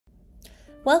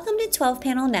Welcome to 12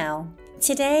 Panel Now.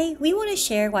 Today, we want to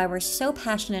share why we're so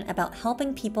passionate about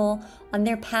helping people on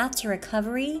their path to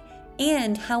recovery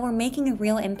and how we're making a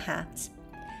real impact.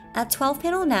 At 12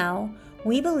 Panel Now,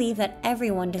 we believe that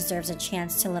everyone deserves a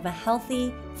chance to live a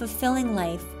healthy, fulfilling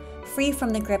life free from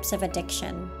the grips of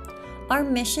addiction. Our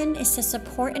mission is to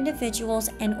support individuals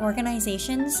and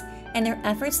organizations in their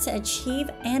efforts to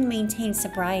achieve and maintain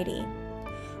sobriety.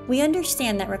 We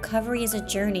understand that recovery is a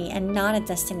journey and not a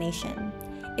destination.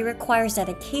 It requires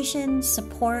dedication,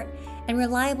 support, and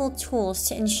reliable tools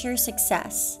to ensure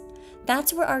success.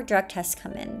 That's where our drug tests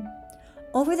come in.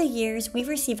 Over the years, we've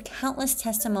received countless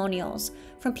testimonials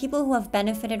from people who have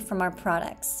benefited from our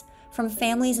products, from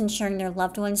families ensuring their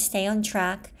loved ones stay on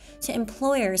track, to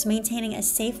employers maintaining a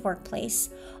safe workplace.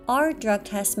 Our drug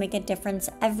tests make a difference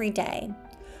every day.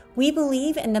 We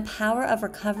believe in the power of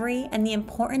recovery and the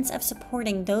importance of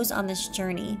supporting those on this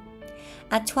journey.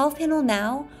 At 12 Panel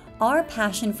Now, our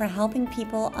passion for helping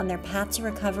people on their path to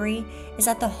recovery is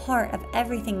at the heart of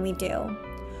everything we do.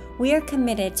 We are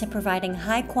committed to providing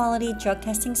high-quality drug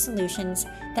testing solutions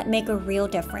that make a real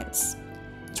difference.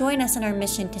 Join us in our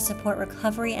mission to support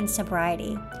recovery and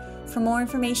sobriety. For more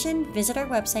information, visit our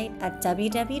website at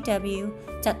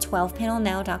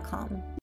www.12panelnow.com.